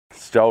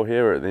Joel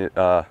here. We're at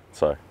the,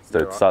 sorry,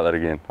 start that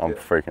again. I'm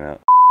freaking out.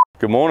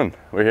 Good morning.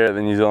 We're here at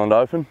the New Zealand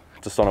Open,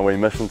 just on a wee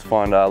mission to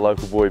find our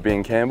local boy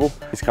Ben Campbell.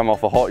 He's come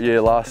off a hot year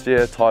last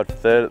year, tied for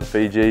 3rd at the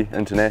Fiji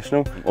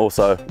International.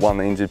 Also won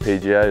the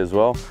NZPGA as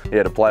well. He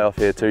had a playoff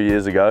here 2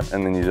 years ago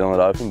in the New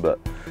Zealand Open, but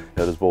he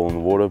had his ball in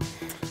the water.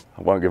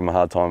 I won't give him a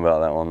hard time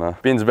about that one though.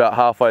 Ben's about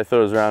halfway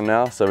through his round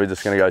now, so we're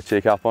just gonna go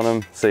check up on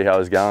him, see how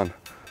he's going.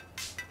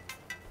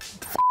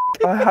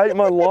 I hate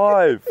my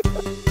life.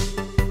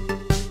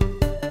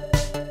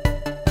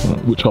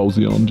 Which hole's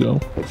he on, Joel?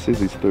 It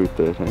says he's through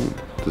 13.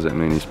 Does that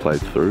mean he's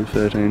played through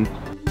 13?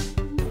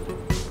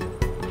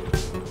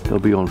 He'll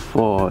be on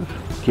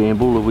 5.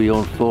 Campbell will be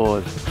on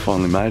 5.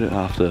 Finally made it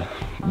after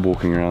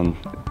walking around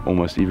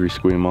almost every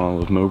square mile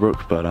of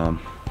Millbrook, but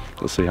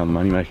let's see how the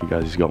moneymaker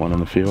goes. He's got one on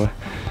the fairway.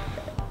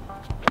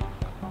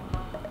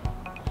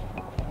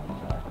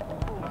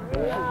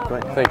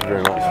 Great. Thank you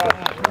very much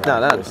for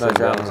no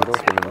dramas at all.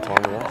 Spending the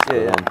time with us.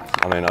 Yeah.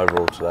 I mean,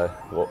 overall today,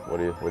 what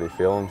are your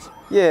feelings?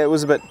 Yeah, it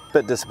was a bit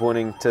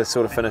disappointing to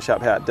sort of finish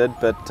up how it did,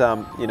 but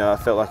you know, I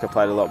felt like I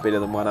played a lot better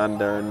than 1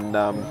 under, and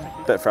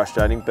a bit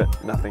frustrating,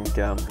 but nothing.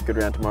 Good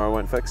round tomorrow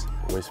won't fix.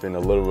 We spent a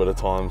little bit of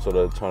time sort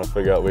of trying to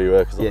figure out where you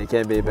were. Yeah, it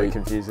can be a bit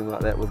confusing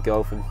like that with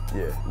golf and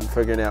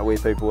figuring out where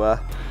people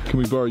are. Can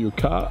we borrow your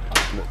car?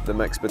 The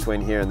mix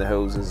between here and the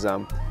hills is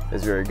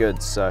very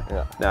good. So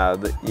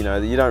you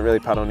know, you don't really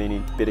putt on any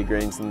better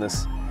greens than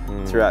this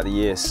throughout the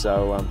year,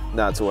 so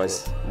no, it's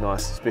always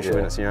nice, especially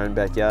when it's in your own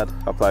backyard.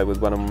 I played with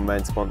one of my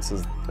main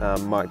sponsors,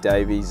 Mike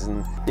Davies,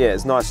 and yeah,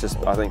 it's nice just,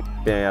 I think,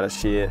 being able to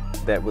share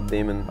that with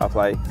them. And I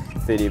play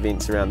 30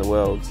 events around the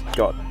world.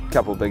 Got a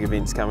couple of big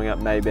events coming up,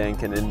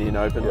 Maybank and Indian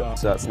Open,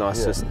 so it's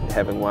nice just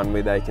having one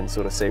where they can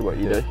sort of see what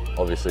you do.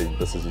 Obviously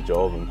this is your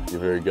job and you're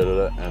very good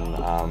at it,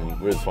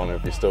 and we're just wondering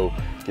if you still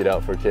get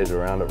out for a casual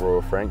round at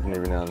Royal Frankton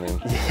every now and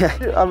then.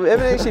 Yeah, I haven't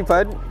actually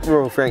played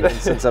Royal Frankton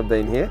since I've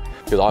been here.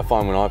 Because I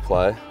find when I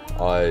play,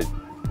 I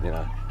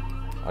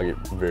get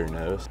very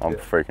nervous. I'm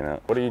freaking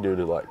out. What do you do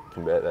to like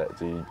combat that?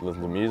 Do you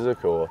listen to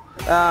music or?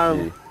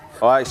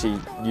 I actually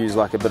use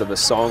like a bit of a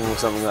song or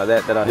something like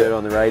that I heard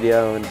on the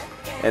radio,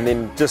 and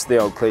then just the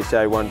old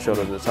cliche, 1 shot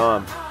at a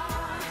time.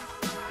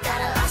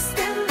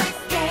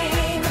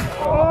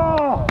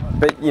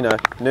 But you know,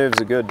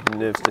 nerves are good.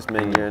 Nerves just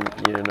mean you're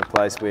in a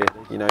place where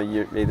you know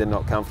you're either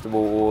not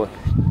comfortable or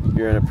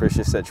you're in a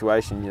pressure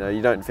situation. You know,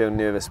 you don't feel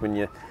nervous when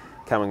you're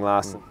coming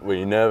last. Were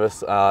you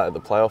nervous at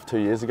the playoff 2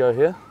 years ago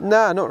here?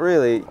 No, not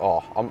really.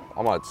 Oh,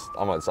 I might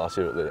just ask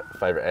you what the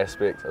favourite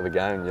aspect of the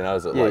game. You know,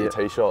 is it like your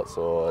tee shots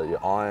or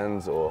your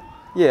irons or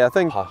I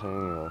think putting?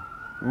 Or?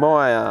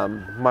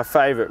 My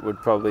favourite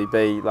would probably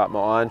be like my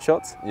iron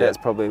shots. That's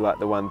probably like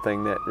the one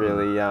thing that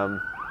really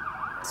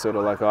sort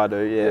of like I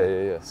do.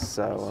 Yeah.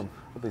 So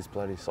what these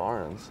bloody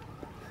sirens?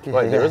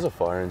 Wait, there is a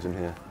fire engine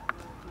here.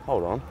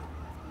 Hold on.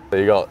 So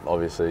you got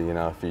obviously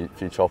a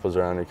few choppers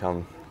around who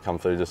come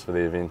through just for the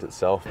event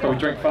itself. We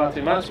drink far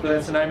too much, but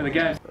that's the name of the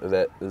game.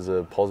 That is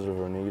a positive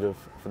or a negative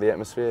for the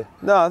atmosphere?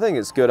 No, I think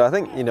it's good. I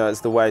think, it's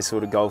the way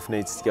sort of golf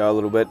needs to go a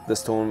little bit.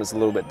 This tournament's a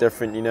little bit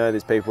different,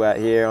 there's people out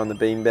here on the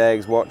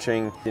beanbags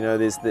watching,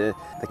 there's the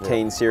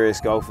keen,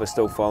 serious golfer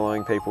still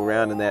following people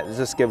around, and that it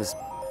just gives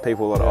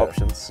people a lot of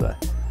options. So,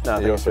 no, I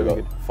think it's really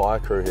good. Fire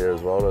crew here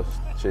as well to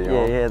cheer you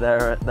on. Yeah,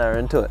 they're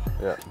into it.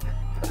 Yeah.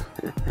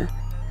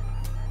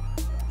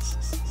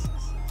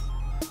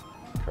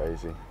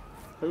 Crazy.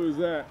 Who was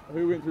that?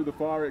 Who went through the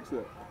fire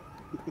exit?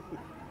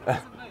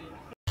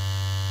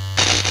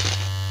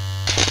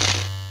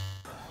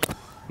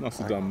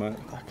 Nicely done, mate.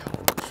 I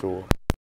can't, sure.